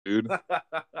dude.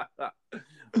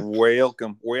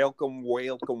 Welcome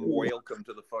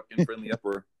to the fucking friendly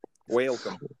uproar.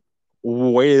 Welcome.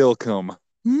 Welcome.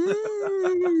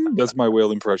 That's my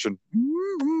whale impression.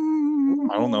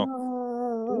 I don't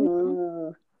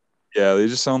know. Yeah, they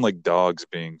just sound like dogs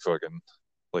being fucking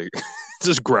like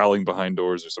just growling behind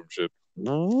doors or some shit.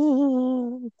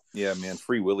 Yeah, man,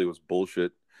 Free Willy was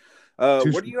bullshit. What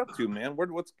are you up to, man?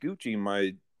 What's Gucci,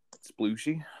 my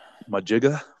splooshy? My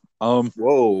jigga.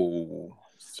 Whoa,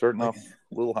 starting off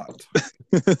a little hot.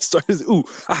 Started.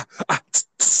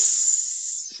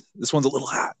 This one's a little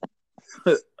hot.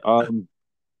 Um,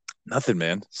 Nothing,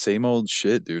 man. Same old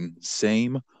shit, dude.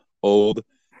 Same old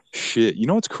shit. You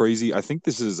know what's crazy? I think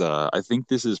this is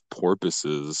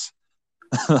porpoises,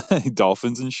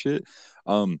 dolphins and shit.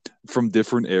 From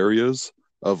different areas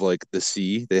of like the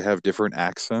sea, they have different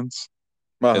accents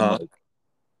Uh and huh. like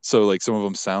so like some of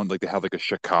them sound like they have like a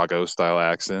Chicago style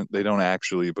accent. They don't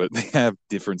actually, but they have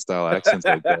different style accents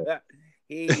like that.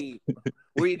 Hey,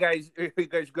 where you guys? Are you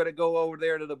guys gonna go over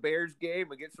there to the Bears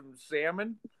game and get some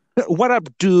salmon? What up,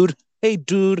 dude? Hey,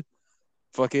 dude.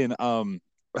 Fucking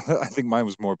I think mine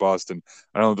was more Boston.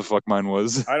 I don't know what the fuck mine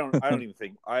was. I don't even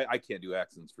think I can't do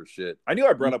accents for shit. I knew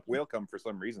I brought up Welcome for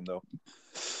some reason though.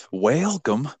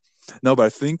 Welcome. No, but I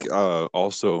think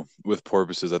also with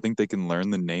porpoises, I think they can learn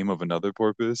the name of another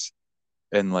porpoise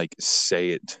and like say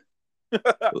it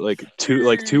like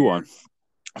two on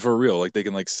for real. Like they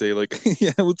can like say like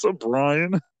yeah, what's up,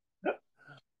 Brian?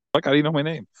 Fuck, how do you know my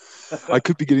name? I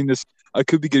could be getting this. I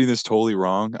could be getting this totally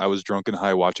wrong. I was drunk and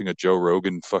high watching a Joe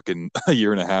Rogan fucking a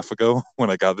year and a half ago when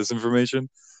I got this information.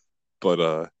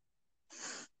 But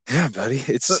yeah, buddy,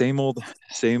 it's same old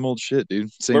shit,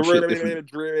 dude. Same shit,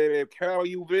 different. How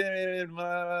you been,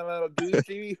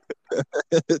 Gucci?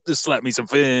 Just slap me some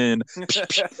fin.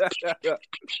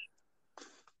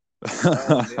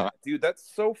 Oh man, dude, that's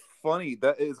so funny.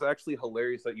 That is actually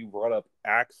hilarious that you brought up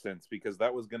accents because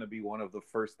that was going to be one of the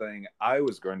first thing I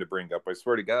was going to bring up. I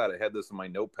swear to God, I had this in my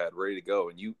notepad ready to go,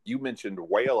 and you mentioned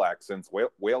whale accents,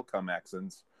 whale come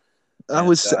accents, and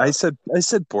I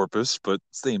said porpoise, but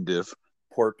same diff.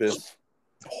 porpoise,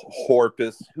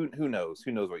 horpus. Who knows?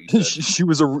 Who knows what you said? she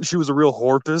was a real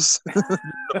horpus.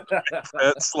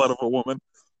 Fat slut of a woman.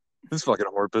 This fucking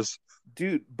horpus.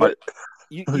 Dude, I, but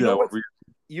you know yeah, what?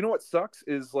 You know what sucks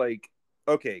is like,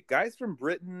 okay, guys from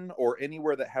Britain or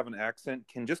anywhere that have an accent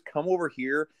can just come over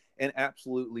here and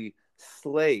absolutely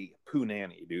slay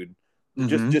Poonanny, dude.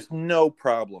 Just mm-hmm. just no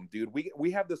problem, dude.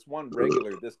 We have this one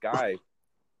regular, this guy.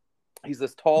 He's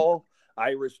this tall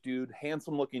Irish dude,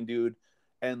 handsome looking dude,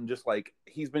 and just like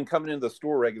he's been coming into the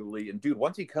store regularly. And dude,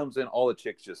 once he comes in, all the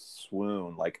chicks just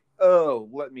swoon, like, oh,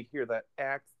 let me hear that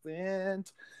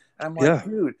accent. I'm like, Yeah.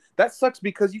 dude, that sucks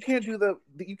because you can't do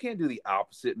the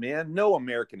opposite, man. No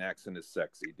American accent is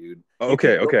sexy, dude.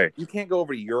 Okay. Okay. You can't go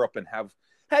over to Europe and have,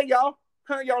 hey y'all,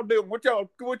 how y'all doing? What y'all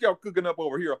cooking up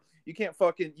over here? You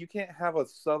can't have a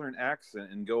southern accent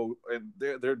and go and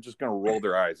they're just gonna roll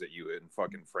their eyes at you in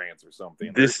fucking France or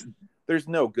something. This There's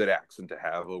no good accent to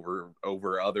have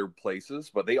over other places,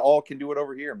 but they all can do it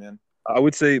over here, man. I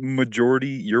would say majority,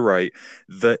 you're right.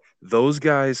 That those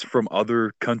guys from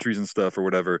other countries and stuff or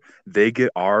whatever, they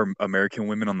get our American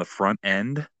women on the front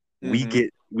end. We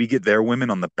Mm-hmm. get their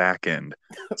women on the back end.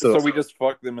 So So we just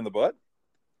fuck them in the butt.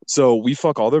 so we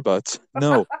fuck all their butts.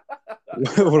 No.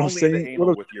 Or What I'm only in the saying, what anal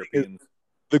I'm with saying is Europeans.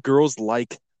 the girls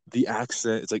like the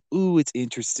accent. It's like, ooh, it's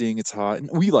interesting, it's hot. And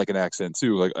we like an accent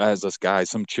too. Like as us guys,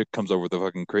 some chick comes over with a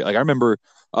fucking crazy. Like I remember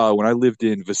when I lived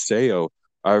in Viseo,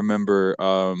 I remember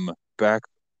back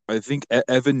I think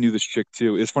Evan knew this chick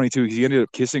too. It's funny too. He ended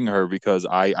up kissing her because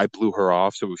I blew her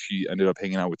off, so she ended up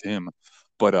hanging out with him.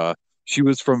 But she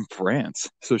was from France,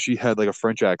 so she had like a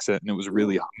French accent, and it was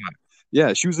really Ooh. hot.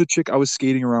 Yeah, she was the chick I was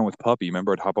skating around with Puppy.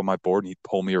 Remember, I'd hop on my board and he'd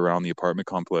pull me around the apartment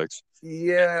complex.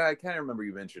 Yeah, I kind of remember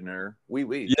you mentioned her. Oui.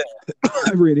 Yeah,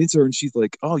 I ran into her and she's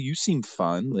like, "Oh, you seem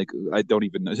fun." Like I don't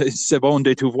even know. C'est bon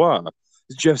de te voir.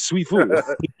 Jeff Sweet Foo.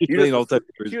 You just Saying all types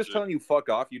of she crazy was telling you fuck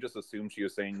off. You just assumed she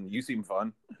was saying you seem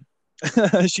fun.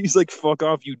 shit. She's like, "Fuck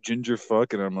off, you ginger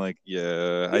fuck," and I'm like,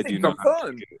 "Yeah, You I seem do know some how to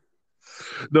fun. kick it."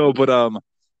 No, but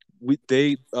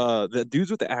the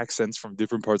dudes with the accents from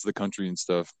different parts of the country and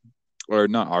stuff, or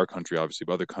not our country, obviously,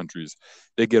 but other countries,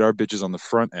 they get our bitches on the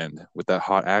front end with that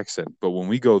hot accent. But when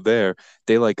we go there,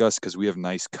 they like us because we have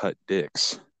nice cut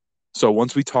dicks. So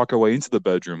once we talk our way into the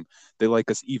bedroom, they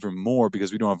like us even more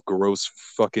because we don't have gross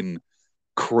fucking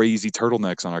crazy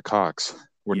turtlenecks on our cocks.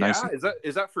 We're nice Yeah, and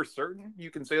is that for certain?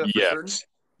 You can say that for certain. yes.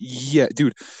 Yeah,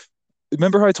 dude.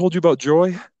 Remember how I told you about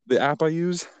Joy, the app I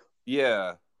use?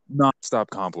 Yeah. Non-stop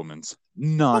compliments.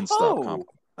 Non-stop Oh,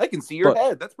 compliments. I can see your But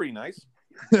head. That's pretty nice.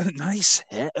 Nice.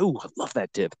 Oh, I love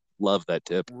that tip. Love that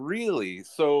tip. Really?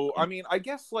 So, I mean, I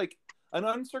guess like an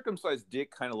uncircumcised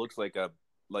dick kind of looks like a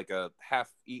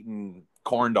half-eaten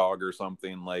corn dog or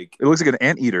something. Like, It looks like an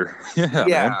anteater. Yeah,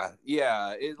 man.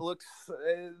 yeah. It looks.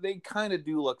 They kind of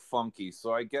do look funky.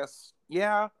 So I guess,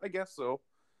 yeah, I guess so.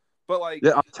 But like,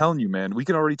 Yeah, I'm telling you, man, we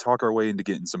can already talk our way into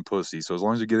getting some pussy. So as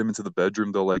long as we get them into the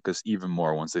bedroom, they'll like us even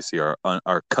more once they see our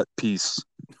cut piece.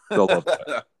 They'll love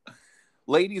that.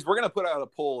 ladies, we're gonna put out a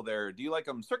poll there. Do you like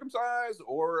them circumcised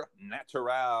or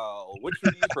natural? Which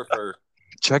do you prefer?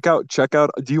 Check out.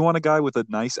 Do you want a guy with a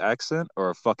nice accent or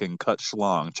a fucking cut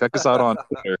schlong? Check us out on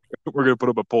Twitter. We're gonna put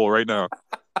up a poll right now.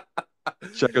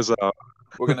 Check us out.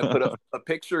 We're gonna put a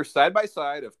picture side by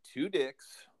side of two dicks.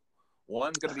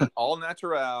 One's gonna be all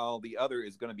natural. The other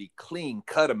is gonna be clean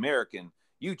cut American.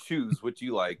 You choose what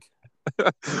you like.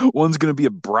 One's gonna be a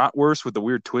bratwurst with the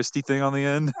weird twisty thing on the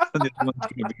end, and the other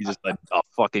one's gonna be just a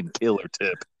fucking killer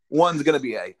tip. One's gonna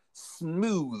be a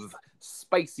smooth,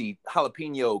 spicy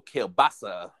jalapeno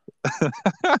kielbasa.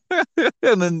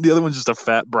 And then the other one's just a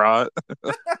fat brat.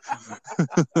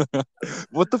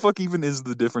 What the fuck even is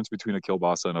the difference between a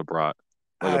kielbasa and a brat?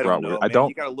 Like I a don't know, bratwurst. man. I don't.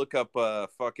 You gotta look up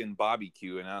fucking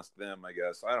barbecue and ask them. I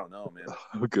guess I don't know, man.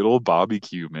 Good old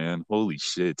barbecue, man. Holy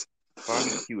shit.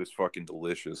 Barbecue is fucking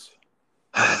delicious.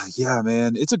 Yeah,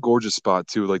 man. It's a gorgeous spot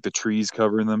too. Like the trees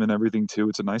covering them and everything too.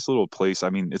 It's a nice little place. I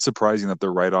mean, it's surprising that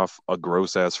they're right off a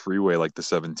gross ass freeway like the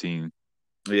 17.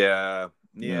 Yeah,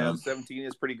 Yeah. 17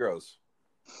 is pretty gross.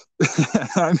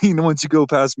 I mean, once you go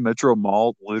past Metro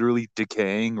Mall, literally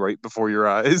decaying right before your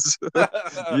eyes.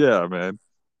 Yeah, man.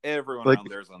 Everyone Like, around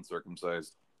there is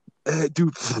uncircumcised.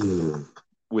 dude,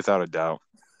 without a doubt.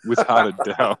 Without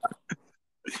a doubt.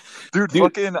 Dude,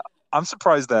 fucking I'm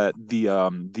surprised that the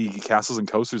castles and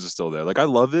coasters are still there. Like I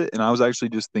love it, and I was actually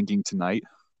just thinking tonight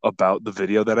about the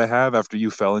video that I have after you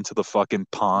fell into the fucking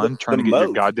pond trying to get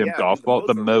your goddamn yeah, golf dude, ball.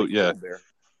 The moats are really moat, yeah. cool there.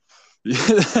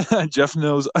 Yeah. Jeff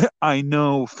knows. I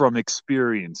know from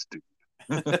experience, dude.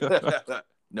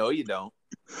 No, you don't.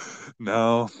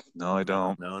 No, I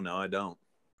don't. No, I don't.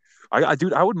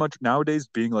 Dude, I would much nowadays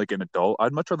being like an adult,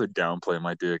 I'd much rather downplay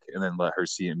my dick and then let her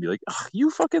see it and be like, "Ugh, you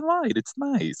fucking lied. It's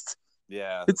nice.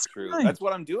 Yeah, It's that's true. nice." That's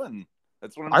what I'm doing.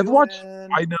 That's what I'm I've doing. watched.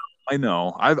 I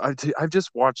know. I've just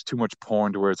watched too much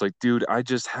porn to where it's like, dude, I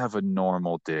just have a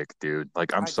normal dick, dude.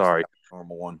 Like, I'm I just sorry. got a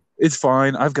normal one. It's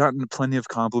fine. I've gotten plenty of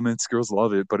compliments. Girls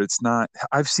love it, but it's not.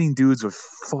 I've seen dudes with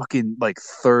fucking like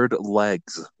third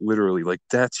legs, literally. Like,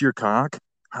 that's your cock?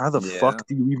 How the Yeah. fuck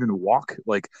do you even walk?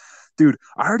 Like, dude,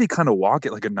 I already kind of walk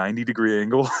at like a 90-degree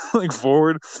angle, like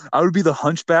forward. I would be the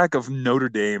hunchback of Notre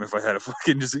Dame if I had a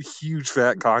fucking just a huge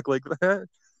fat cock like that.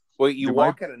 Wait, you Dude,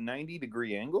 walk at a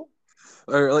 90-degree angle?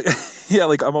 Or like, yeah,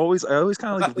 like I always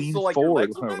kind of like lean So like forward.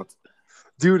 your legs are bent?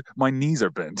 Dude, my knees are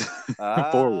bent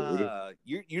forward.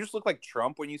 You just look like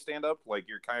Trump when you stand up. Like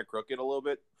you're kind of crooked a little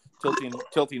bit,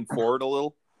 tilting forward a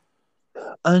little.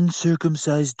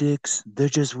 Uncircumcised dicks, they're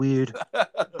just weird.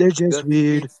 They're just Nothing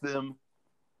weird. beats them.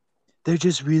 They're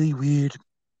just really weird.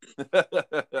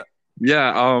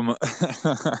 Yeah,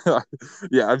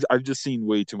 yeah, I've just seen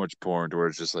way too much porn to where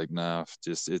it's just like, nah,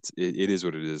 just it is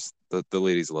what it is. The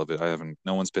ladies love it.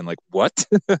 No one's been like, what?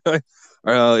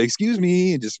 Excuse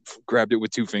me, and just grabbed it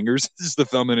with two fingers, just the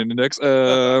thumb and index.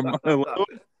 Hello?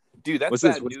 Dude, that's What's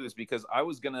bad this? news because I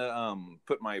was gonna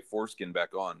put my foreskin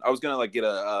back on. I was gonna like get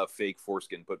a fake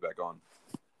foreskin put back on.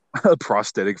 A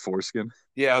prosthetic foreskin.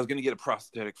 Yeah, I was gonna get a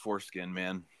prosthetic foreskin,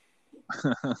 man.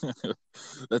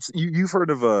 That's you've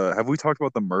heard of have we talked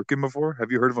about the merkin before?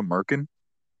 Have you heard of a merkin?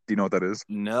 Do you know what that is?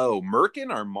 No, Merkin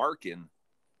or Markin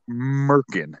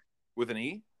Merkin. with an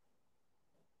E?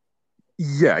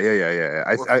 Yeah.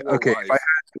 Okay, If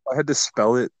if I had to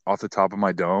spell it off the top of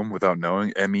my dome without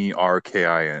knowing,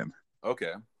 Merkin.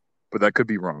 Okay. But that could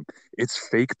be wrong. It's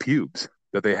fake pubes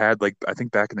that they had, like I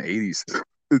think back in the 80s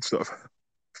and stuff.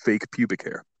 Fake pubic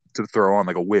hair to throw on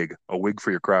like a wig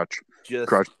for your crotch.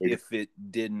 Just if it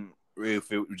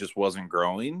just wasn't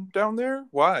growing down there,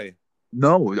 why?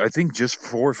 No, I think just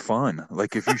for fun.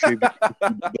 Like if you shave, like,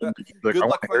 good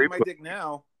luck finding my dick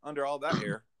now under all that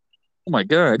hair. Oh my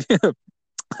god!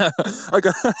 I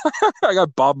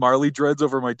got Bob Marley dreads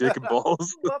over my dick and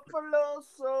balls. Buffalo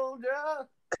Soldier.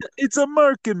 It's a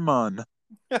Merkin man.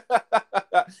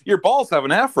 Your balls have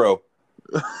an afro.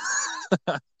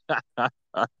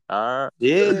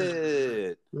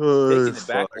 Taking it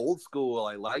back old school.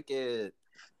 I like it.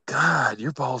 God,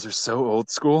 your balls are so old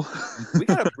school. We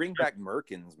gotta bring back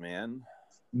Merkins, man.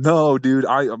 No, dude,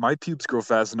 my pubes grow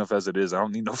fast enough as it is. I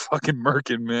don't need no fucking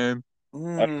Merkin, man.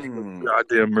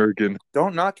 Goddamn Merkin.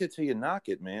 Don't knock it till you knock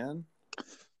it, man.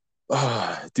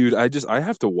 Dude, I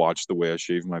have to watch the way I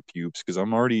shave my pubes because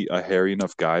I'm already a hairy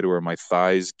enough guy to where my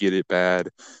thighs get it bad,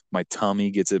 my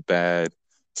tummy gets it bad.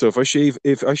 So if I shave,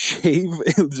 it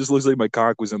just looks like my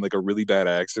cock was in like a really bad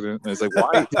accident. And it's like,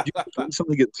 why did you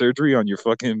recently get surgery on your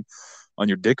fucking on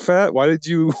your dick fat? Why did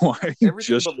you Everything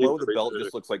just shave below the right belt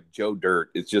just looks like Joe Dirt.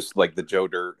 It's just like the Joe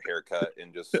Dirt haircut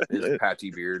and just his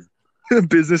patchy beard. there?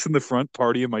 Business in the front,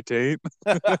 party in my taint.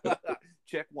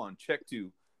 Check one, check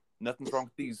two. Nothing's wrong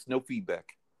with these. No feedback.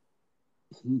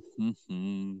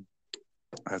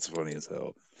 That's funny as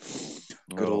hell.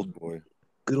 Good Oh old boy.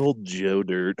 good old Joe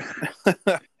Dirt.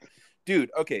 Dude,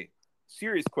 okay.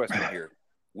 Serious question here.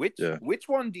 Yeah. Which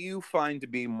one do you find to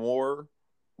be more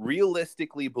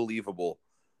realistically believable?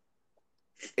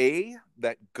 A,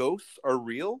 that ghosts are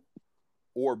real,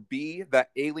 or B, that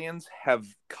aliens have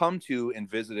come to and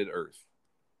visited Earth?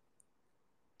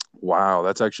 Wow,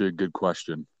 that's actually a good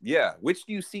question. Yeah, which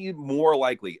do you see more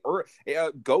likely? Or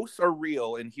ghosts are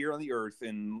real and here on the Earth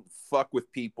and fuck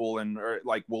with people and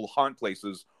like will haunt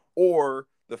places, or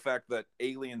the fact that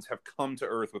aliens have come to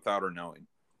Earth without our knowing?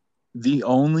 The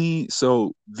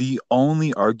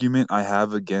only argument I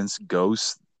have against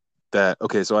ghosts that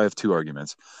okay, so I have two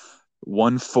arguments.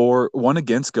 One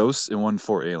against ghosts and one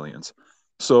for aliens.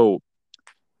 So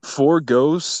for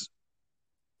ghosts,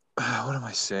 what am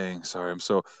I saying? Sorry, I'm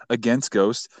so against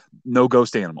ghosts, no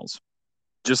ghost animals.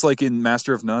 Just like in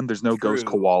Master of None, there's no ghost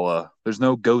True. koala. There's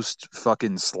no ghost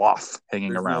fucking sloth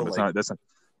hanging There's no around. like That's not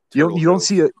turtle you don't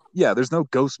see ghost. it. Yeah, there's no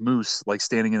ghost moose like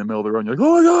standing in the middle of the road. And you're like,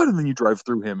 oh my god, and then you drive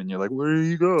through him, and you're like, where do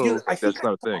you Dude, go? I Like think that's I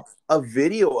not a saw thing. a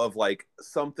video of like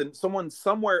someone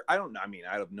somewhere. I don't know. I mean,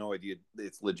 I have no idea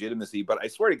its legitimacy, but I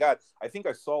swear to God, I think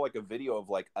I saw like a video of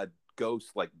like a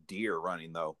ghost like deer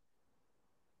running though.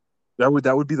 That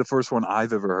would be the first one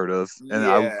I've ever heard of, and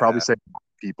I would probably Yeah. say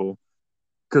people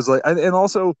because like and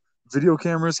also video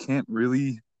cameras can't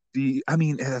really be. I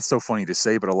mean, that's so funny to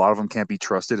say, but a lot of them can't be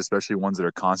trusted, especially ones that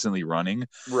are constantly running.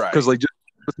 Because Right. like just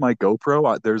with my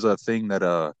GoPro, there's a thing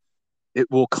that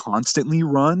it will constantly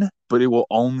run, but it will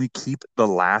only keep the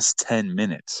last 10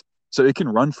 minutes. So it can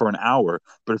run for an hour,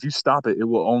 but if you stop it, it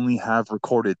will only have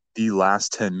recorded the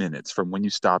last 10 minutes from when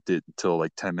you stopped it until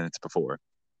like 10 minutes before.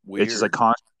 It's just like Weird.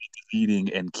 constantly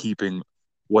deleting and keeping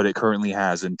what it currently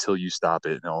has until you stop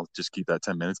it, and I'll just keep that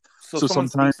 10 minutes. So So someone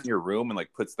sometimes, sneaks in your room and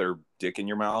like puts their dick in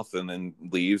your mouth and then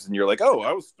leaves, and you're like, "Oh,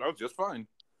 I was just fine.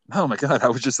 oh my God, I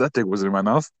was just, that dick wasn't in my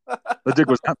mouth. The dick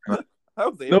was not in my mouth. I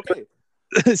was No, okay."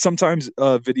 sometimes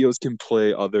videos can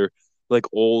play other like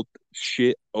old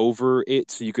shit over it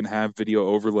so you can have video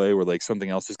overlay where like something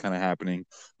else is kind of happening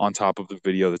on top of the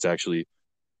video that's actually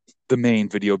the main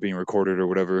video being recorded or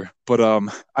whatever. But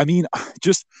I mean,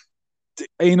 just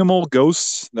animal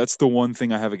ghosts, that's the one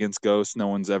thing I have against ghosts. No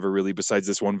one's ever really, besides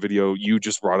this one video you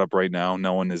just brought up right now,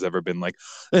 no one has ever been like,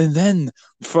 and then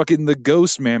fucking the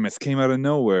ghost mammoth came out of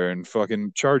nowhere and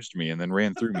fucking charged me and then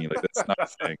ran through me. Like that's not a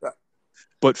thing.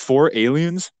 But for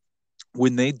aliens,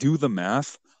 when they do the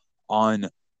math on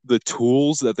the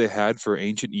tools that they had for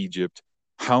ancient Egypt,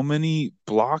 how many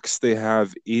blocks they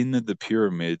have in the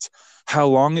pyramids, how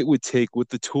long it would take with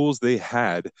the tools they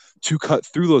had to cut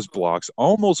through those blocks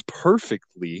almost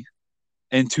perfectly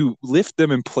and to lift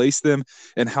them and place them,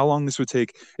 and how long this would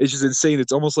take. It's just insane.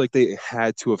 It's almost like they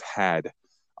had to have had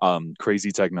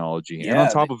crazy technology. And Yeah, the on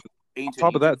ancient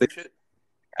top of that, Egypt and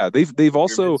shit. they've The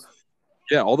also pyramids.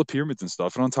 yeah, all the pyramids and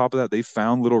stuff. And on top of that, they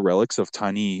found little relics of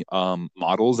tiny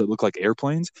models that look like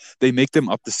airplanes. They make them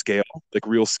up to scale, like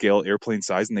real scale airplane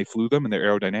size, and they flew them and they're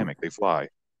aerodynamic. They fly.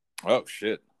 Oh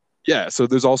shit. Yeah, so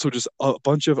there's also just a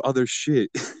bunch of other shit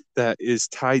that is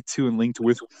tied to and linked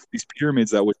with these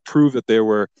pyramids that would prove that there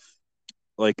were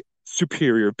like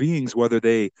superior beings, whether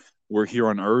they were here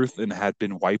on Earth and had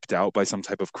been wiped out by some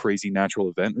type of crazy natural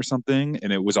event or something,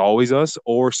 and it was always us,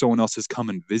 or someone else has come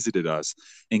and visited us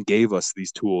and gave us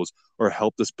these tools or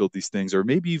helped us build these things, or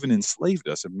maybe even enslaved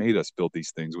us and made us build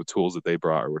these things with tools that they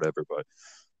brought or whatever. But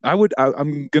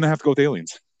I'm gonna have to go with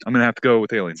aliens. I'm gonna have to go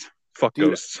with aliens. Fuck Dude,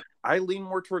 ghosts. I lean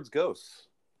more towards ghosts.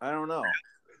 I don't know.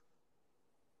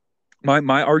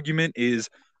 My argument is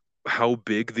how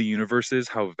big the universe is,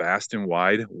 how vast and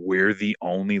wide. We're the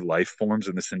only life forms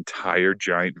in this entire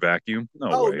giant vacuum. No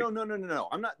Oh way. no, no, no, no, no.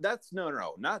 I'm not that's no no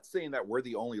no. Not saying that we're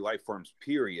the only life forms,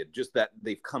 period. Just that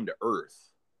they've come to Earth.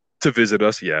 To visit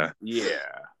us, yeah. Yeah.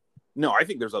 No, I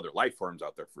think there's other life forms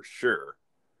out there for sure.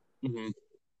 Mm-hmm.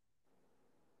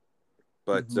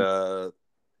 But Mm-hmm.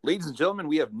 ladies and gentlemen,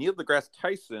 we have Neil deGrasse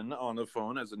Tyson on the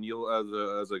phone as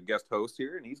a guest host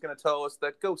here, and he's going to tell us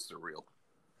that ghosts are real.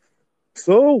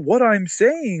 So what I'm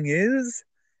saying is,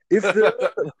 if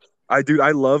the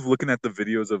I love looking at the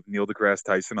videos of Neil deGrasse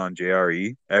Tyson on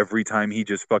JRE. Every time he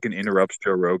just fucking interrupts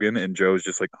Joe Rogan, and Joe's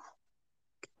just like,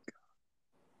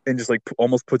 and just like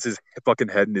almost puts his fucking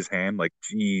head in his hand, like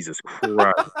Jesus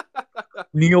Christ.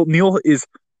 Neil is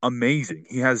amazing.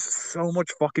 He has so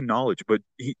much fucking knowledge, but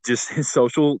he just his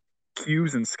social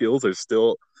cues and skills are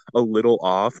still a little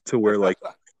off to where like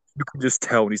you can just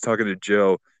tell when he's talking to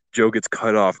Joe. Joe gets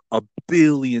cut off a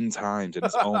billion times in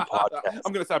his own podcast.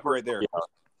 I'm gonna stop you right there. Yeah.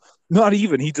 Not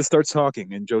even. He just starts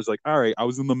talking, and Joe's like, "All right, I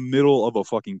was in the middle of a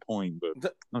fucking point,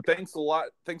 but okay. Thanks a lot.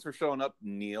 Thanks for showing up,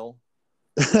 Neil."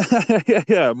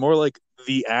 Yeah, more like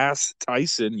the ass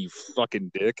Tyson, you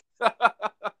fucking dick.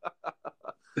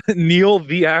 Neil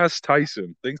the ass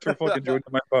Tyson. Thanks for fucking joining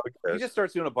my podcast. He just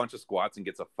starts doing a bunch of squats and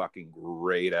gets a fucking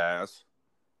great ass.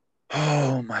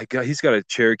 Oh my god, he's got a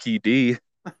Cherokee D.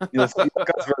 Neil's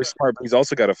very smart, but he's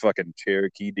also got a fucking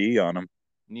Cherokee D on him.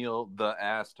 Neil the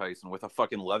ass Tyson with a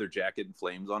fucking leather jacket and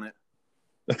flames on it.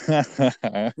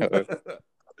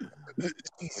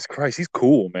 Jesus Christ, he's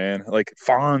cool, man. Like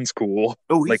Fawn's cool.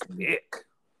 Oh, he's like Nick.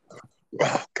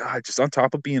 Oh god, just on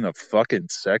top of being a fucking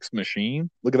sex machine.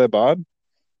 Look at that bod.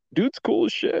 Dude's cool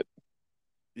as shit.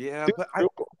 Yeah, but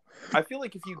I feel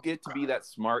like if you get to be that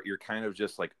smart, you're kind of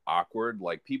just like awkward.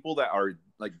 Like people that are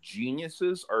like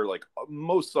geniuses are like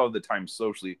most of the time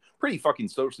pretty fucking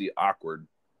socially awkward.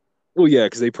 Well, yeah,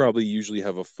 because they probably usually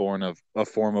have a form of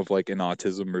like an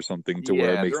autism or something to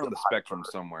where it makes they're on the spectrum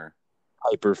somewhere.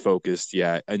 Hyper focused,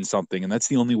 and something, and that's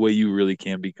the only way you really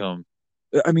can become.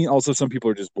 I mean, also some people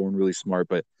are just born really smart,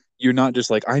 but you're not just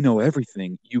like I know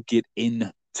everything. You get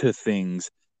into things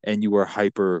and you are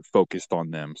hyper focused on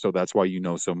them. So that's why you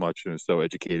know so much and are so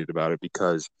educated about it,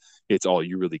 because it's all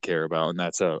you really care about. And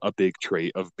that's a big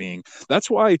trait of being. That's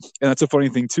why, and that's a funny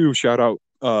thing too. Shout out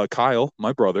Kyle,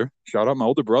 my brother. Shout out my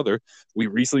older brother. We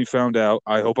recently found out,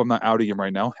 I hope I'm not outing him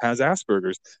right now, has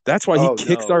Asperger's. That's why he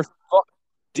kicks our dicks.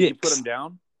 Did you put him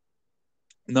down?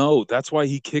 No, that's why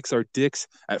he kicks our dicks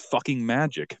at fucking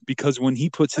magic. Because when he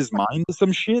puts his mind to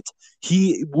some shit,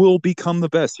 he will become the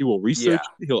best. He will research.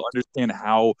 Yeah. He'll understand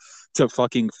how to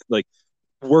fucking like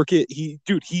work it. He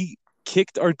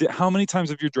kicked our. How many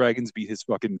times have your dragons beat his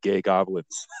fucking gay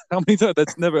goblins? How many times?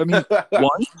 That's never. I mean,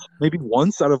 once, maybe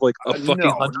once out of like a fucking.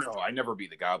 No, I never beat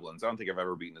the goblins. I don't think I've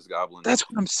ever beaten his goblins. That's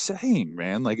what I'm saying,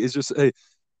 man. Like it's just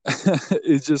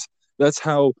it's just that's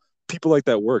how people like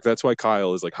that work. That's why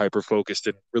Kyle is like hyper focused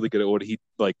and really good at what he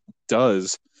like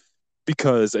does,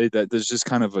 because that there's just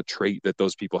kind of a trait that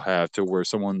those people have to where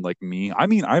someone like me, I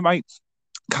mean,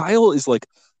 Kyle is like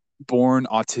born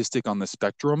autistic on the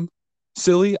spectrum.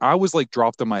 Silly. I was like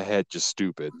dropped on my head, just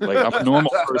stupid. Like I'm a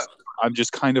normal person. I'm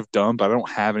just kind of dumb, but I don't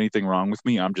have anything wrong with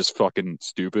me. I'm just fucking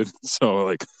stupid. So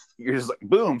like you're just like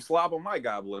boom, slob on my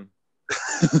goblin.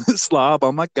 Slob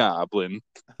on my goblin.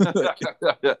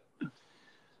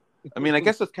 I mean, I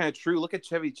guess that's kind of true. Look at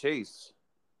Chevy Chase.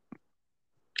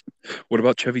 What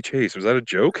about Chevy Chase? Was that a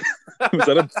joke? was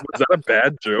that a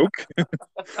bad joke?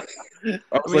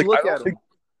 Look at him.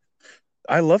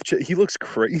 I love he looks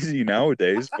crazy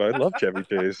nowadays, but I love Chevy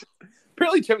Chase.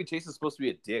 Apparently, Chevy Chase is supposed to be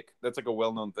a dick. That's like a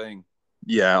well-known thing.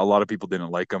 Yeah, a lot of people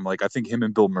didn't like him. Like I think him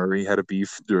and Bill Murray had a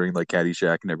beef during like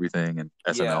Caddyshack and everything, and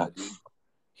SNL. Yeah, dude.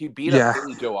 He beat up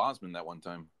Billy Joe Osmond that one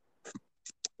time.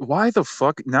 Why the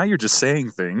fuck? Now you're just saying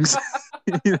things.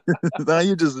 now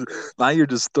you're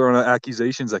just throwing out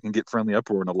accusations that can get friendly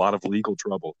uproar and a lot of legal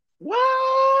trouble.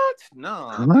 What?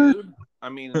 No, dude. I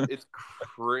mean, it's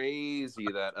crazy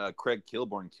that Craig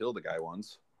Kilborn killed a guy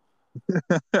once.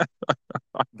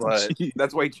 But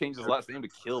that's why he changed his last name to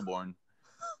Kilborn.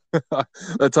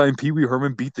 That time Pee Wee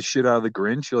Herman beat the shit out of the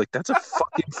Grinch, you're like, that's a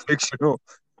fucking fictional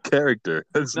character.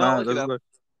 That's not.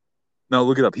 No,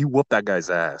 look it up. He whooped that guy's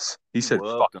ass. He said,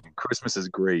 "Fucking Christmas is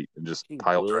great," and just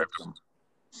pile drive him.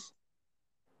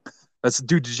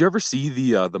 Dude. Did you ever see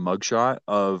the mugshot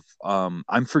of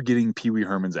I'm forgetting Pee Wee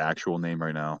Herman's actual name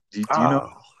right now. Do you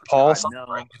know Paul?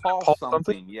 Paul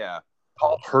something. Yeah.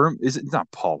 Paul Herman. Is it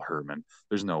not Paul Herman?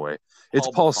 There's no way. It's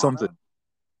Paul something.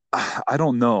 I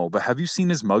don't know, but have you seen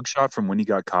his mugshot from when he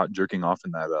got caught jerking off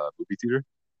in that movie theater?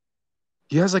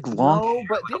 He has like long hair,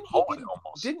 but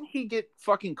didn't he get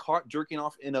fucking caught jerking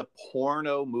off in a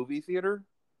porno movie theater?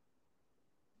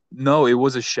 No, it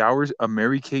was a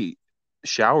Mary-Kate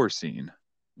shower scene.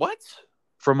 What?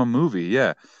 From a movie,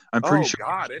 yeah. I'm pretty sure. Oh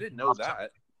God, I didn't know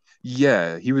that.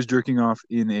 Yeah, he was jerking off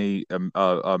in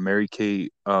a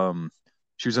Mary-Kate.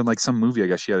 She was in like some movie. I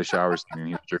guess she had a shower scene. And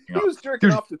he was jerking off. He was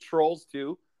jerking off to Trolls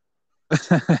too.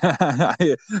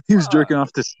 He was jerking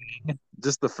off to Sing,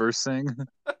 just the first Sing.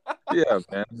 Yeah,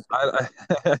 man.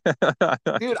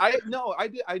 Dude,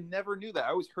 I never knew that. I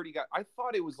always heard he got. I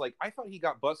thought it was like I thought he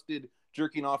got busted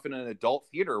jerking off in an adult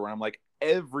theater. When I'm like,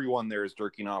 everyone there is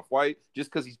jerking off. Why?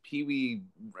 Just because he's Pee Wee,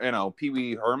 Pee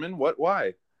Wee Herman? What?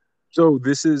 Why? So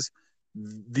this is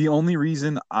the only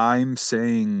reason I'm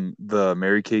saying the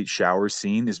Mary Kate shower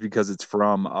scene is because it's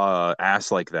from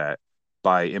Ass Like That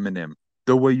by Eminem.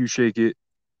 The way you shake it,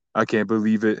 I can't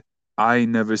believe it. I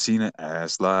ain't never seen an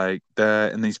ass like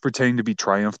that. And he's pretending to be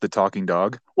Triumph the talking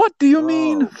dog. What do you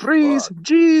mean? Oh Freeze, fuck!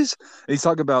 jeez. And he's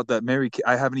talking about that Mary Kate.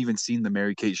 I haven't even seen the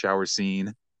Mary Kate shower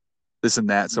scene, this and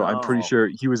that. So I'm pretty No, sure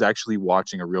he was actually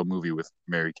watching a real movie with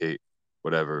Mary Kate,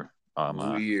 whatever.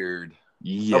 weird. Of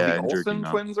Yeah, the and jerking Olsen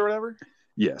off. twins or whatever.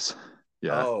 Yes.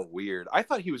 Yeah. Oh, weird. I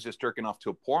thought he was just jerking off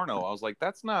to a porno. I was like,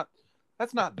 that's not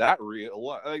that real.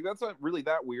 Like that's not really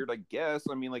that weird, I guess.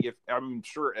 I mean, like if I'm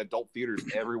sure adult theaters,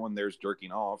 everyone there's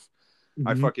jerking off.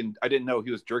 Mhm. I didn't know he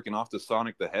was jerking off to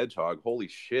Sonic the Hedgehog. Holy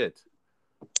shit.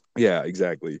 Yeah,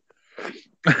 exactly.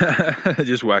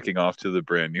 Just whacking off to the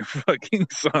brand new fucking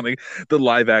Sonic, the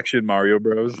live action Mario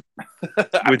Bros.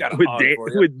 I got a hog for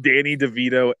you. With Danny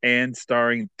DeVito and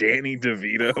starring Danny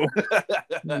DeVito.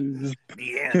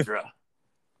 Deandra.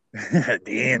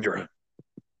 Deandra.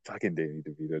 Fucking Danny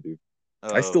DeVito, dude.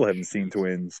 I Oh, still haven't seen shoot.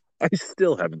 Twins. I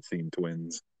still haven't seen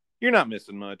Twins. You're not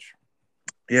missing much.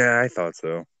 Yeah, I thought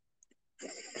so.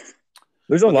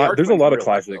 But they are There's a twins in lot of real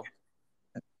life, classic.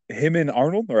 though. Him and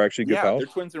Arnold are actually good Yeah, they're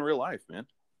pals. twins in real life, man.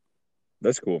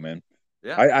 That's cool, man.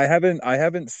 Yeah. I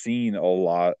haven't seen a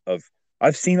lot of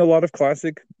I've seen a lot of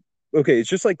classic. Okay, it's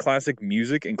just like classic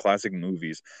music and classic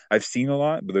movies. I've seen a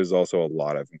lot, but there's also a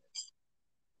lot I've missed.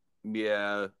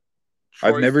 Yeah.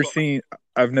 I've Troy never Sl- seen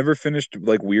I've never finished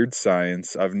like Weird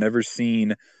Science. I've never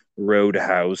seen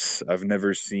Roadhouse. I've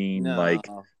never seen No. like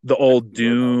the I never old see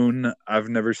Roadhouse. Dune. I've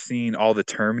never seen all the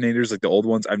Terminators, like the old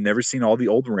ones. I've never seen all the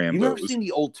old You've never Rambos. seen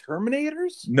the old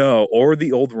Terminators? No, or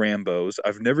the old Rambos.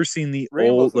 I've never seen the old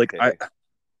Rambo's like okay.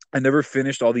 I never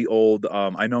finished all the old.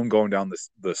 I know I'm going down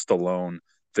the Stallone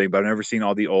thing, but I've never seen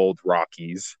all the old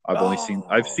Rockies. I've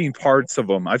seen Oh. parts of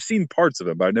them. I've seen parts of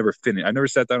them, but I never finished. I never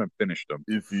sat down and finished them.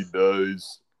 If he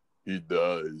does, he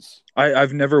does.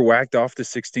 I've never whacked off the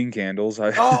 16 Candles.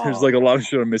 There's like a lot of Oh,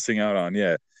 shit I'm missing out on.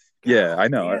 Yeah, yeah, god I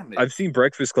know. damn it. I've seen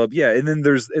Breakfast Club. Yeah, and then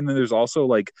there's also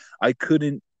like I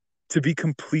couldn't. To be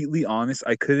completely honest,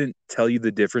 I couldn't tell you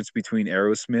the difference between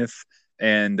Aerosmith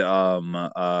and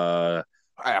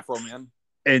Afro Man.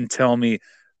 and tell me,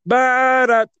 ba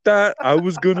da da, I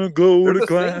was gonna go They're to the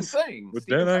same class, thing. but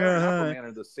Steven then I Tyler got and Afro high. Man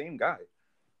are the same guy.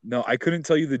 No, I couldn't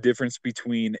tell you the difference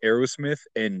between Aerosmith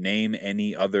and name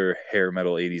any other hair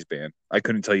metal 80s band. I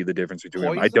couldn't tell you the difference between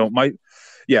them. I Poison?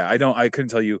 don't I couldn't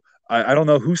tell you. I don't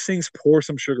know who sings Pour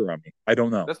Some Sugar on Me. I don't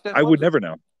know. That's Dead I would Moses. never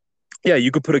know. Yeah,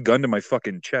 you could put a gun to my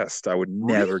fucking chest. I would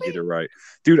never get it Really? right.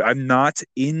 Dude, I'm not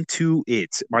into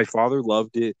it. My father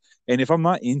loved it. And if I'm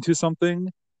not into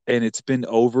something and it's been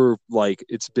over, like,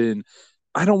 it's been,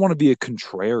 I don't want to be a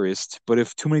contrarist, but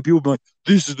if too many people be like,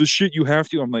 this is the shit you have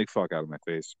to, I'm like, fuck out of my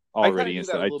face I kind of already do that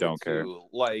instant. a I little bit don't care. too.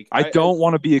 Like I don't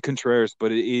want to be a contrarist,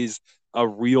 but it is a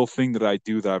real thing that I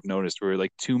do that I've noticed where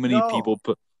like too many people no.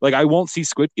 put, like, I won't see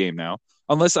Squid Game now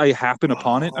unless I happen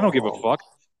upon it. I don't give a Oh, fuck.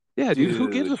 Yeah, dude, who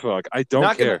gives dude. a fuck? I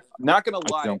don't care. Not gonna I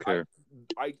lie. don't care.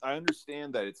 I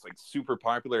understand that it's like super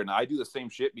popular, and I do the same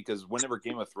shit because whenever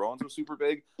Game of Thrones was super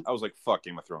big, I was like, "Fuck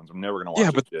Game of Thrones! I'm never gonna watch Yeah,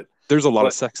 this but shit." there's a lot of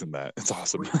But sex in that. It's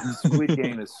awesome. Squid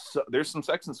Game is so. There's some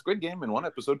sex in Squid Game in one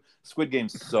episode. Squid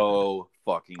Game's so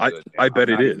fucking good. I Man. I'm bet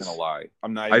it not even is. gonna lie.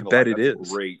 I'm not I even gonna lie. bet it That's a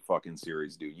is. great fucking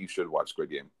series, dude. You should watch Squid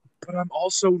Game. But I'm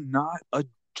also not a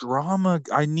drama.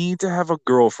 I need to have a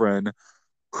girlfriend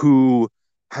who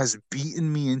has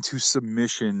beaten me into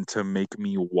submission to make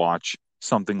me watch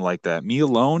something like that. Me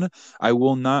alone, I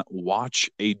will not watch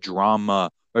a drama.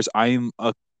 Whereas I am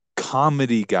a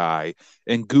comedy guy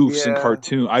and goofs and Yeah,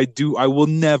 cartoon. I will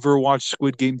never watch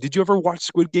Squid Game. Did you ever watch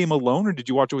Squid Game alone or did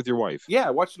you watch it with your wife? yeah.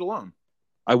 I watched it alone.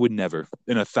 I would never.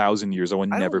 In 1,000 years, I would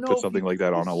I don't never put know if something you like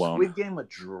that on is alone. Squid Game a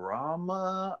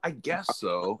drama. I guess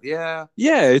so. Yeah.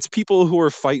 Yeah, it's people who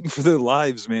are fighting for their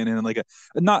lives, man, and like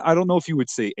not I don't know if you would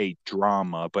say a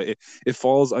drama, but it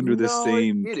falls under this No,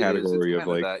 same it is. It's category of kind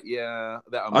of like that. Yeah,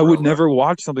 that I would umbrella. never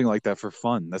watch something like that for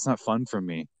fun. That's not fun for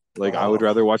me. Like I would Oh,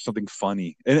 rather watch something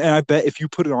funny. And I bet if you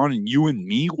put it on and you and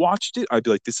me watched it, I'd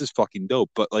be like, this is fucking dope.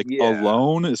 But like yeah.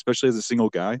 alone, especially as a single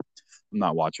guy, I'm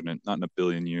not watching it. Not in a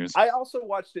billion years. I also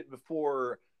watched it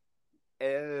before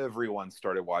everyone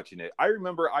started watching it. I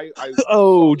remember I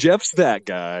Oh, saw Jeff's that I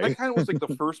guy. kind of was like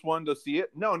the first one to see it.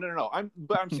 No. I'm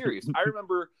serious. I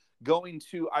remember going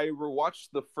to I rewatched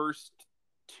the first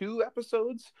 2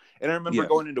 episodes. And I remember Yeah.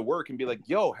 going into work and be like,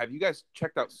 yo, have you guys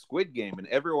checked out Squid Game? And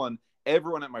everyone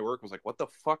at my work was like, what the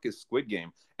fuck is Squid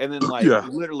Game? And then like Yeah.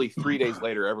 literally 3 days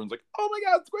later, everyone's like, oh my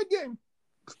God, Squid Game.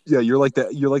 Yeah, you're like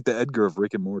the Edgar of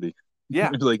Rick and Morty. Yeah.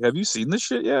 You're like, have you seen this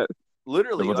shit yet?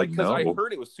 Literally, Everyone's like, like, because I no.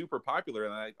 heard it was super popular,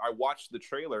 and I watched the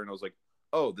trailer, and I was like,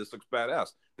 oh, this looks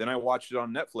badass. Then I watched it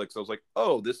on Netflix. I was like,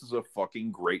 oh, this is a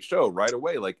fucking great show right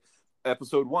away. Like,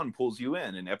 episode 1 pulls you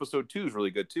in, and episode 2 is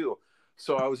really good too.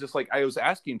 So I was just like, I was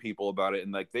asking people about it,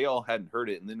 and like they all hadn't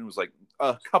heard it, and then it was like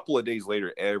a couple of days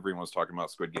later, everyone was talking about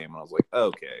Squid Game, and I was like,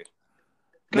 okay,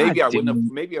 maybe I wouldn't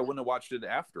have watched it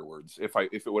afterwards if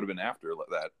it would have been after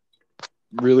that.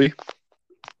 Really?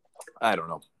 I don't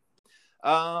know.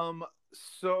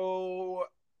 So,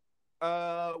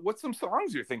 what's some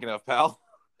songs you're thinking of, pal?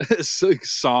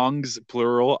 Songs,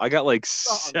 plural. I got like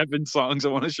 7 songs I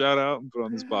want to shout out and put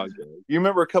on this podcast. You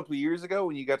remember a couple of years ago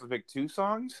when you got to pick 2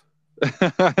 songs?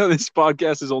 This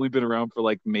podcast has only been around for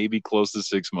like maybe close to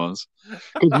 6 months.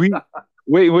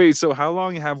 Wait. So how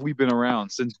long have we been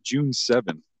around? Since June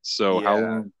 7th. So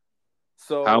yeah.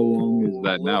 how long is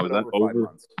that now? Is that over? 5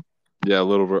 months. Yeah, a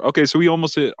little bit. Okay, so we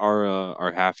almost hit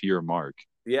our half year mark.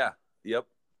 Yeah. Yep.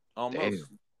 Almost.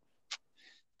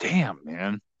 Damn,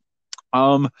 man.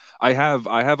 I have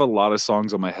a lot of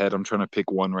songs on my head. I'm trying to pick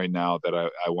one right now that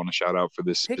I want to shout out for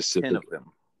this Pick specific. 10 of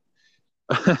them.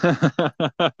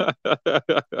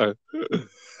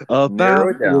 Narrow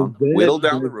it down. Whittle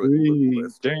down the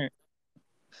list.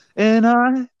 And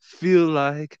I feel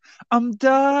like I'm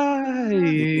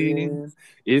dying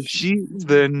if she's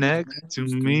there next to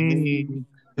me.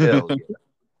 Hell yeah.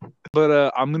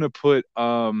 But I'm gonna put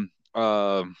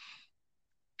I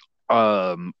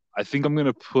think I'm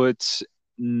gonna put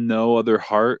No Other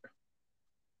Heart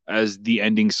as the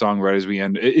ending song right as we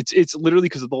end. It's literally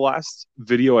because the last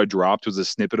video I dropped was a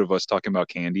snippet of us talking about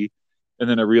candy. And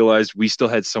then I realized we still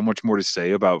had so much more to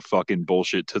say about fucking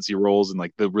bullshit Tootsie Rolls and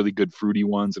like the really good fruity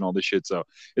ones and all this shit. So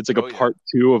it's like a part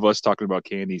 2 of us talking about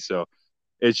candy. So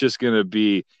it's just going to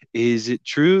be, is it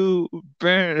true?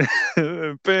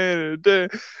 You've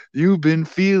been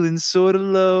feeling sort of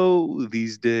low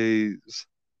these days.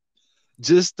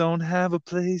 Just don't have a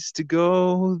place to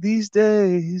go these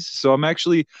days. So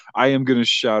I am going to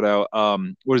shout out,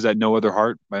 what is that? No Other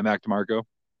Heart by Mac DeMarco.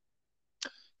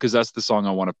 Because that's the song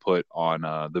I want to put on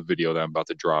the video that I'm about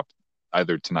to drop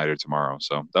either tonight or tomorrow.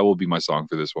 So that will be my song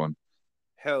for this one.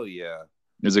 Hell yeah.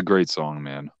 It's a great song,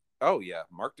 man. Oh, yeah.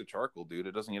 Mark the Charcoal, dude.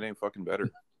 It doesn't get any fucking better.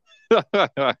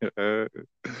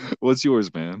 What's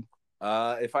yours, man?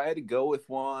 If I had to go with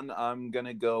one, I'm going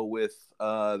to go with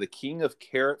The King of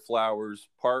Carrot Flowers,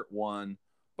 Part 1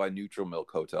 by Neutral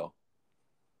Milk Hotel.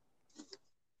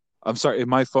 I'm sorry,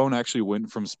 my phone actually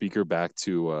went from speaker back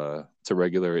to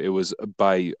regular. It was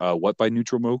by what by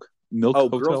Neutral Milk Hotel?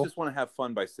 Girls Just Want to Have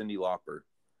Fun by Cyndi Lauper.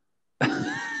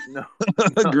 No.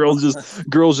 girls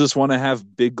just want to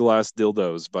have big glass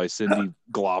dildos by Cyndi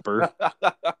Glauper.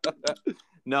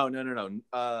 No.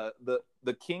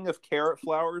 The King of Carrot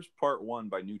Flowers, Part 1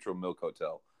 by Neutral Milk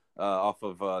Hotel, off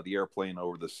of The Airplane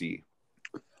Over the Sea.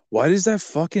 Why does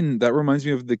that reminds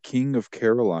me of The King of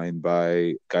Caroline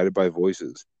by Guided by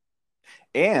Voices.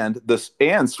 And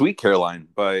Sweet Caroline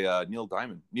by Neil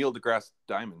deGrasse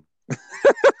Diamond.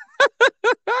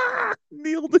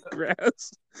 Neil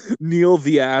deGrasse. Neil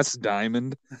the Ass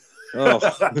Diamond. Oh.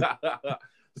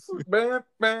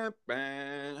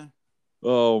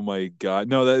 Oh my god.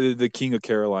 No, the King of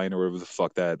Caroline or whatever the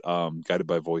fuck that Guided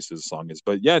by Voices song is.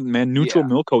 But yeah, man, Neutral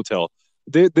Milk Hotel.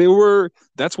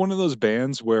 That's one of those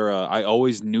bands where I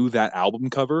always knew that album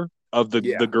cover of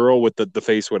the girl with the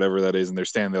face, whatever that is, and they're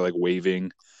standing there like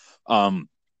waving.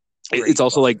 It's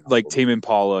also like Tame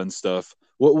Impala and stuff.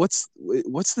 What's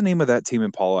the name of that Tame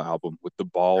Impala album with the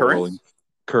ball rolling?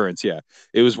 Currents, yeah.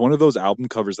 It was one of those album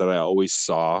covers that I always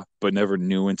saw but never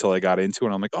knew until I got into it.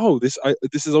 And I'm like, oh, this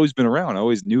has always been around. I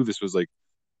always knew this was like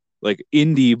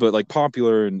indie but like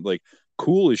popular and like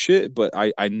cool as shit, but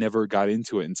I never got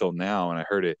into it until now, and I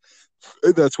heard it.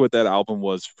 That's what that album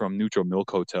was from Neutral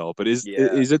Milk Hotel. But is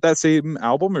it that same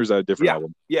album or is that a different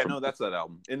album? Yeah, no, that's that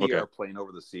album. In the Airplane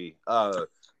Over the Sea.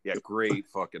 Yeah, great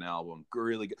fucking album.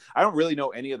 Really good. I don't really know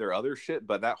any of their other shit,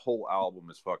 but that whole album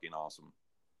is fucking awesome.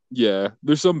 Yeah,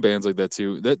 there's some bands like that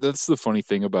too. That's the funny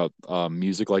thing about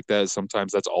music like that. Is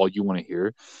sometimes that's all you want to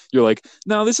hear. You're like,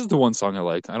 no, this is the one song I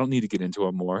like. I don't need to get into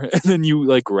it more. And then you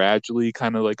like gradually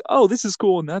kind of like, oh, this is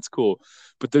cool and that's cool.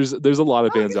 But there's a lot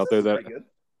of bands out there that.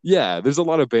 There's a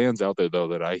lot of bands out there though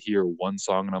that I hear one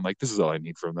song and I'm like, this is all I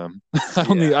need from them.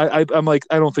 I'm like,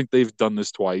 I don't think they've done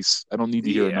this twice. I don't need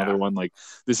to hear another one. Like,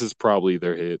 this is probably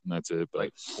their hit and that's it. But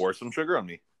like, pour some sugar on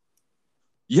me.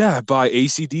 Yeah, by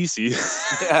AC/DC.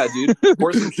 Yeah, dude.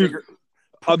 Pour some Dude, sugar.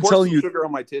 I'm Pour telling some you, sugar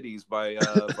on my titties by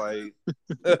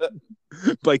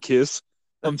by Kiss.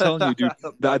 I'm telling you, dude,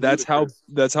 by Ludacris.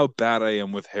 that's how bad I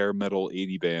am with hair metal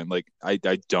 80 band. Like I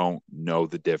don't know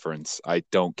the difference. I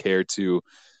don't care to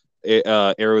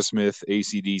Aerosmith,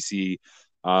 AC/DC,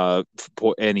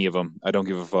 any of them. I don't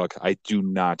give a fuck. I do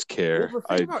not Well, care. the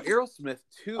thing about Aerosmith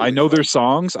too I is know their like,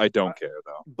 songs. I uh, don't care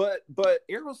though. but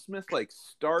Aerosmith like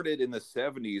started in the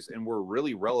 '70s and were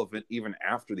really relevant even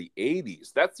after the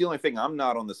 '80s. That's the only thing I'm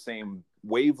not on the same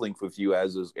wavelength with you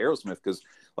as is Aerosmith, because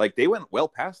like they went well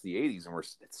past the '80s and were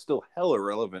it's still hella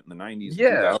relevant in the '90s and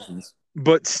Yeah, 2000s.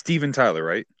 but Steven Tyler,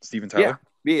 right? Steven Yeah, Tyler.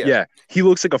 yeah. Yeah, he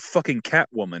looks like a fucking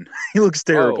Catwoman. He looks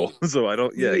terrible. Oh, So I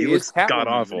don't. Yeah, he he is looks god Catwoman in the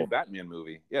new awful. Batman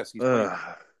movie. Yes, he's playing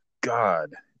her.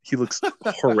 God, he looks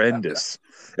horrendous.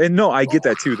 And no, I get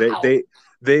that too. Wow.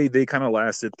 They kind of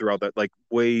lasted throughout that, like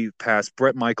way past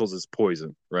Brett Michaels' is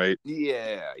Poison, right?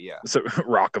 Yeah, yeah. So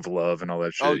Rock of Love and all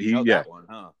that Oh, shit. you know Yeah, that one,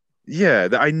 huh? yeah.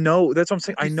 I know. That's what I'm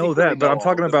saying. I You know secretly that, but know I'm all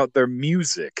talking of them. about their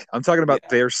music. I'm talking about Yeah.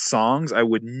 their songs. I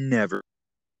would never.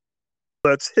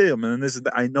 That's him, and this is.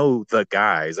 I know the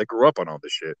guys. I grew up on all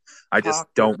this shit. I just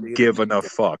Talk don't dirty to give me. enough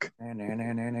fuck.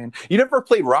 You never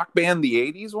played Rock Band the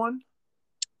 '80s one?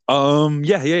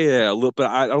 Yeah. A little,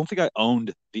 but I don't think I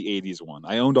owned the '80s one.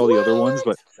 I owned all the other ones,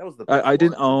 What? but That was the best I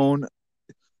didn't one. own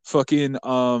fucking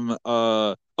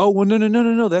oh well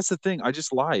no, that's the thing. I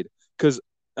just lied because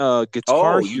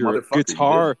Guitar Oh, you Hero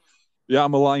motherfucker, you did. yeah,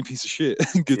 I'm a lying piece of shit.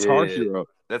 Guitar Shit. Hero,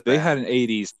 That's they had bad. an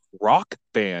 80s. Rock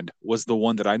Band was the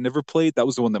one that I never played. That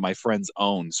was the one that my friends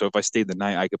owned. So if I stayed the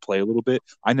night I could play a little bit.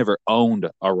 I never owned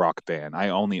a Rock Band. I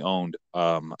only owned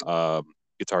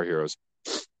Guitar Heroes.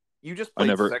 You just I played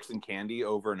never Sex and Candy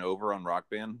over and over on Rock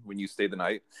Band when you stayed the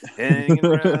night. Hanging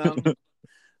around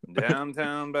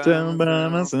downtown by down by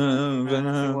myself, myself.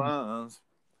 and she was.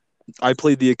 I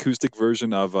played the acoustic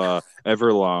version of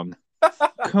Everlong.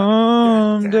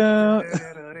 Calm down.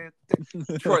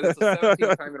 Troy, that's the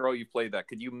 17th time in a row you played that.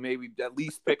 Could you maybe at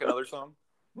least pick another song?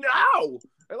 No!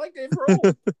 I like Dave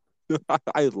Grohl.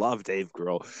 I love Dave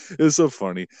Grohl. It's so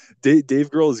funny. Dave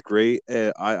Grohl is great.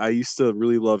 I used to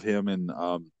really love him, and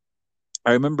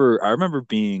I remember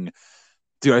being,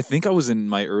 dude. I think I was in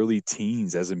my early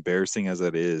teens, as embarrassing as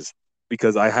that is,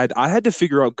 because I had to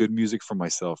figure out good music for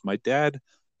myself. My dad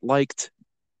liked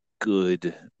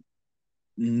good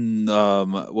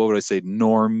what would I say,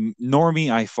 normie.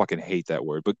 I fucking hate that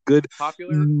word, but good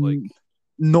Popular? Like, mm,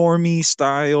 normie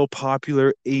style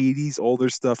popular 80s older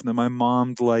stuff. And then my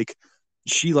mom, like,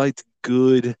 she liked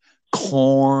good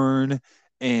corn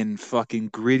and fucking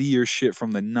grittier shit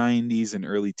from the 90s and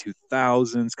early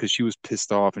 2000s because she was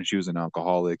pissed off and she was an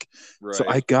alcoholic. So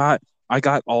I right. got I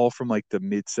got all from like the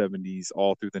mid 70s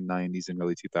all through the 90s and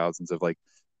early 2000s of like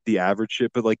the average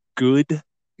shit, but like good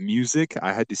music,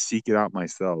 I had to seek it out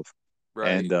myself. Right.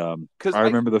 And Because I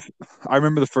remember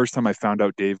the first time I found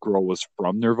out Dave Grohl was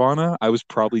from Nirvana. I was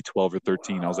probably 12 or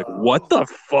 13. I was like, "What Wow. the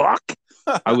fuck?"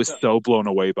 I was so blown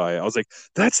away by it. I was like,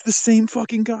 "That's the same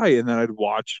fucking guy." And then I'd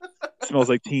watch Smells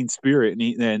Like Teen Spirit,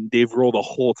 and Dave Grohl the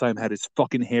whole time had his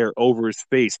fucking hair over his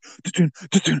face. When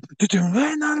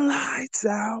the lights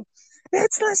out,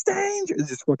 it's less danger. It's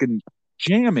just fucking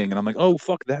jamming, and I'm like, "Oh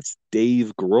fuck, that's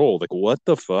Dave Grohl." Like, what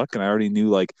the fuck? And I already knew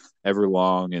like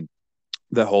Everlong and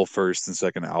that whole first and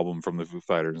second album from the Foo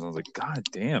Fighters. And I was like, God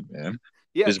damn, man.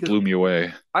 yeah, Just because blew me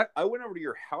away. I went over to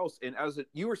your house and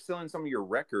you were selling some of your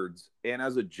records, and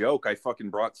as a joke, I fucking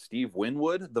brought Steve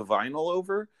Winwood, the vinyl,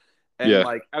 over. And Yeah.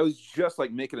 like I was just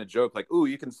like making a joke, like, "Ooh,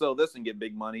 you can sell this and get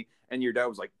big money." And your dad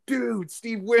was like, "Dude,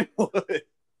 Steve Winwood."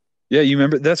 Yeah, you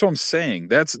remember that's what I'm saying.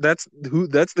 That's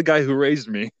the guy who raised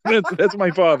me. That's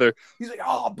my father. He's like,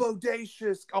 "Oh,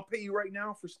 bodacious! I'll pay you right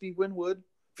now for Steve Winwood,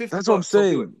 50 That's what I'm bucks. I'll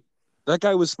do it." saying. That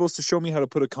guy was supposed to show me how to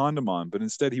put a condom on, but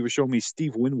instead he was showing me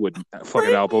Steve Winwood fucking Bring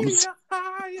me albums. a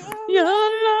higher Your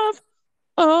love.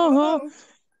 Oh. love.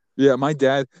 Yeah, my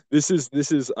dad, this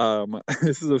is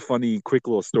a funny quick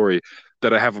little story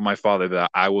that I have with my father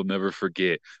that I will never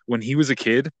forget. When he was a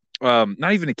kid,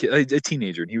 not even a kid, a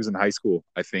teenager, and he was in high school,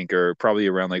 I think, or probably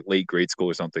around like late grade school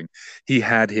or something. He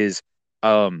had his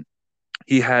um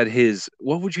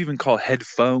what would you even call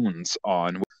headphones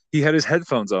on? He had his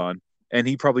headphones on and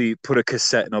he probably put a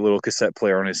cassette in a little cassette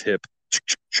player on his hip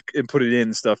and put it in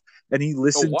and stuff. And he A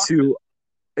listened Walkman. to,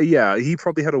 yeah, he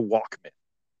probably had a Walkman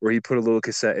where he put a little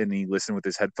cassette and he listened with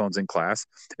his headphones in class.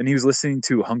 And he was listening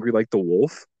to Hungry Like the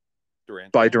Wolf Duran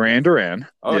by Duran. Duran Duran.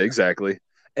 Oh Yeah, yeah. exactly.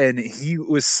 And he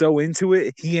was so into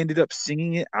it, he ended up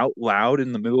singing it out loud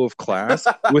in the middle of class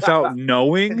without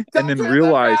knowing, and Don't then turn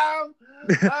realized, around.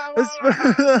 I Let's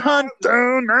wanna hunt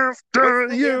down after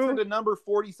What's the answer you. to number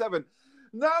 47?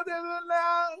 Nothing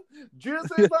now,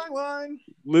 just as I line.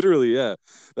 Literally, yeah.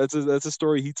 That's a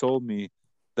story he told me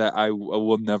that I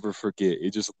will never forget.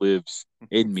 It just lives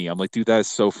in me. I'm like, dude, that is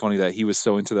so funny that he was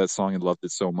so into that song and loved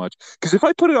it so much. Because if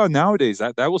I put it on nowadays,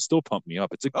 that will still pump me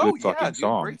up. It's a Oh good yeah, fucking dude,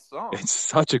 song. great song. It's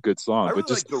such a good I song. But really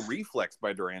just like The Reflex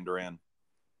by Duran Duran.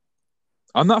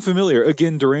 I'm not familiar.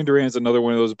 Again, Duran Duran's another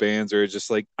one of those bands where it's just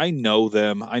like I know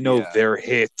them. I know Yeah. their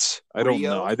hits. I don't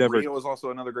know. I never. Rio is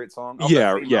also another great song off that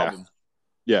Yeah, same yeah, album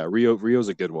yeah. Rio's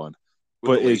a good one.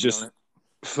 with the But it's lady on just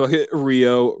fuck it,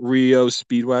 Rio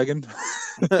Speedwagon.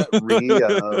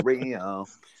 it.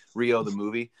 Rio the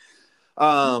movie.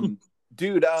 Um,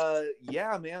 dude,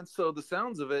 yeah, man. So the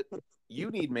sounds of it, you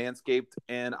need Manscaped,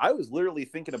 and I was literally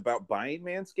thinking about buying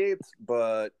Manscaped,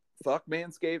 but fuck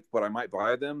Manscaped, but I might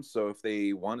buy them. So if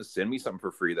they want to send me something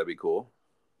for free, that'd be cool.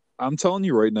 I'm telling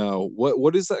you right now,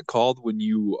 what is that called when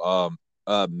you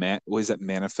what is that,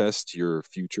 manifest your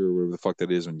future or whatever the fuck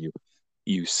that is when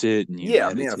you sit and you Yeah,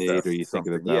 meditate or manifest you think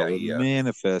something. of that Yeah, word yeah.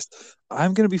 manifest.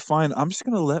 I'm gonna be fine. I'm just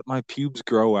gonna let my pubes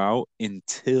grow out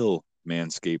until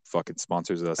Manscaped fucking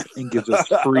sponsors us and gives us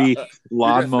free You're gonna start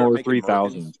lawnmower making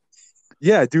 3000. Merkins.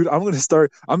 Yeah, dude, I'm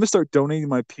gonna start donating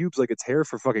my pubes like it's hair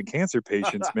for fucking cancer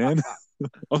patients, man.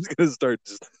 I'm just gonna start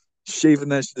just shaving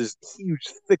this huge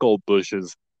thick old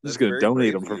bushes. I'm just That's gonna very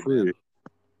donate brave them of for you, man. free.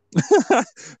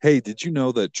 Hey, did you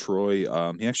know that Troy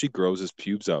he actually grows his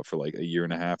pubes out for like a year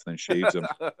and a half and then shaves them?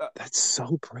 That's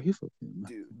so brave of him.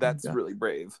 Dude, Oh my that's God. really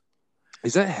brave.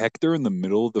 Is that Hector in the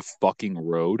middle of the fucking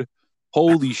road?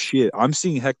 Holy shit. I'm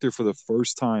seeing Hector for the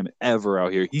first time ever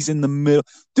out here. He's in the middle.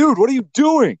 Dude, what are you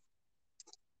doing?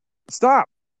 Stop.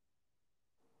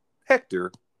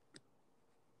 Hector.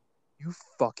 You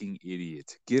fucking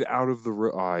idiot. Get out of the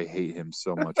road. Oh, I hate him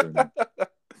so much right now.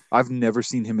 I've never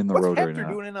seen him in the What's road right Hector now.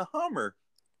 doing in a Hummer?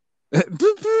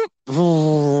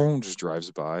 Just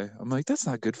drives by. I'm like, that's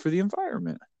not good for the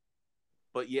environment.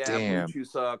 But yeah, Blue Damn. Chew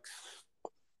sucks.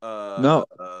 No.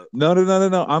 No, no, no, no,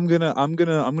 no. I'm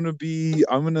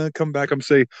gonna come back. I'm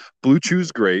say Blue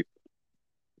Chew's great.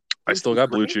 I Blue still Chew's got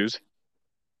Blue great. Chews.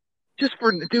 Just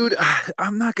for dude,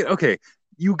 I'm not gonna okay.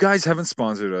 You guys haven't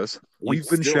sponsored us. We We've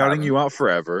been still shouting haven't. you out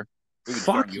forever. We've been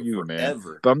Fuck shouting you you, man.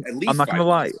 forever. But I'm, At I'm least not gonna five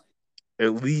lie. months.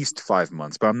 At least 5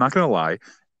 months. But I'm not gonna lie.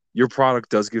 Your product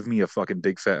does give me a fucking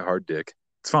big fat hard dick.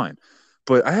 It's fine.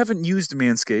 But I haven't used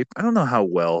Manscaped. I don't know how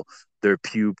well their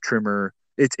pube trimmer.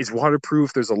 It's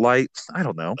waterproof. There's a light. I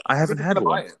don't know. I I'm haven't thinking had of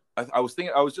one. buying it. I was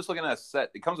thinking. I was just looking at a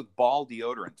set. It comes with ball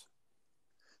deodorant.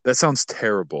 That sounds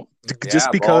terrible. Just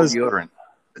Yeah, ball because deodorant.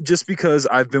 just because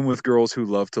I've been with girls who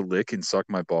love to lick and suck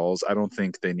my balls, I don't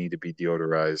think they need to be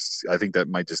deodorized. I think that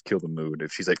might just kill the mood.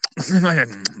 If she's like,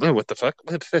 "Oh, what the fuck?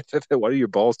 Why do your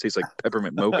balls taste like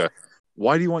peppermint mocha?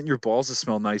 Why do you want your balls to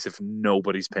smell nice if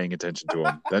nobody's paying attention to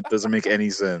them? That doesn't make any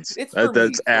sense. It's for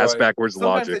That's me, ass Troy. backwards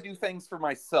Sometimes I logic. do things for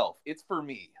myself. It's for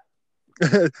me.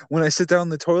 When I sit down in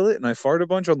the toilet and I fart a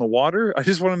bunch on the water, I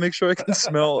just want to make sure I can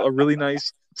smell a really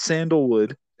nice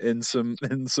sandalwood and some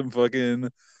fucking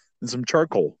and some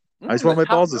charcoal. I just The want my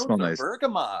top balls to smell notes of nice.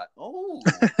 bergamot. Oh,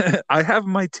 I have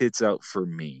my tits out for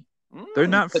me. They're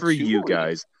not for you patchouli.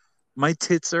 guys. My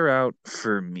tits are out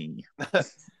for me.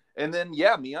 And then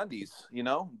yeah, MeUndies. You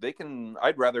know they can.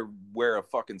 I'd rather wear a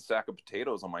fucking sack of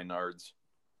potatoes on my nards.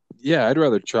 Yeah, I'd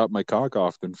rather chop my cock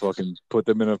off than fucking put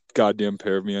them in a goddamn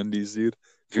pair of MeUndies, dude.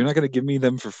 If you're not gonna give me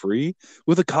them for free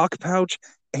with a cock pouch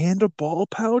and a ball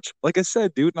pouch, like I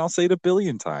said, dude, and I'll say it a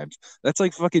billion times, that's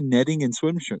like fucking netting and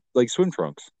like swim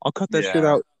trunks. I'll cut that shit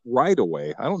Yeah, out right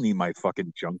away. I don't need my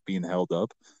fucking junk being held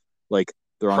up like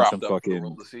they're on some propped up for the fucking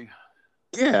world to see.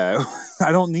 yeah.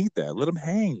 I don't need that. Let them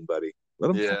hang, buddy. Let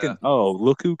them Yeah. fucking. Oh,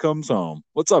 look who comes home.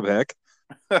 What's up, Heck?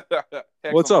 Heck's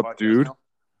What's on the up, podcast dude? now.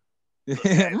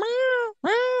 Meow,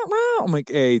 meow, meow. I'm like,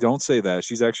 hey, don't say that.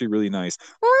 She's actually really nice.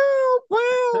 Meow,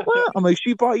 meow, meow. I'm like,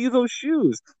 she bought you those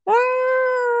shoes. Meow.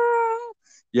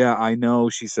 Yeah, I know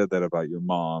she said that about your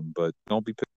mom, but don't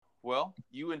be. Well,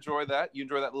 you enjoy that. You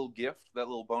enjoy that little gift, that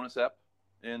little bonus ep,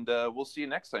 and we'll see you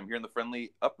next time here in the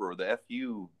friendly uproar, the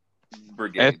FU F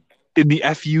brigade. in the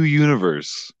FU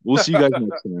universe. We'll see you guys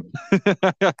next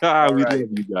time. All We right. love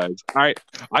you guys. All right.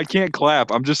 I can't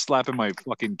clap. I'm just slapping my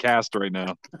fucking cast right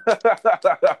now.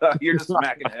 You're just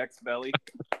smacking Heck's belly.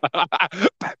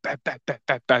 Bat, bat, bat, bat,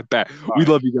 bat, bat, bat. We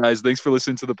love you guys. Thanks for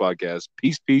listening to the podcast.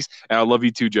 Peace, peace. And I love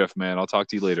you too, Jeff, man. I'll talk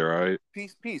to you later. All right.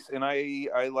 Peace, peace. And I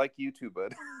like you too,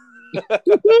 bud.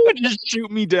 Just shoot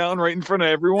me down right in front of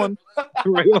everyone.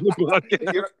 Right on the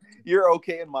podcast. You're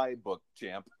okay in my book,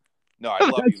 champ. No, I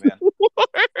love you, man.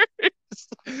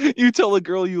 You tell a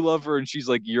girl you love her and she's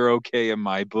like, you're okay in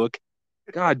my book.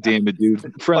 God damn it, dude.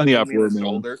 Friendly Punching me in uproar, the man.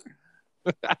 shoulder.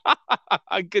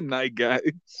 Good night, guys.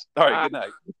 All right, good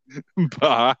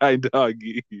night. Bye,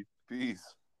 doggy. Peace.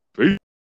 Peace.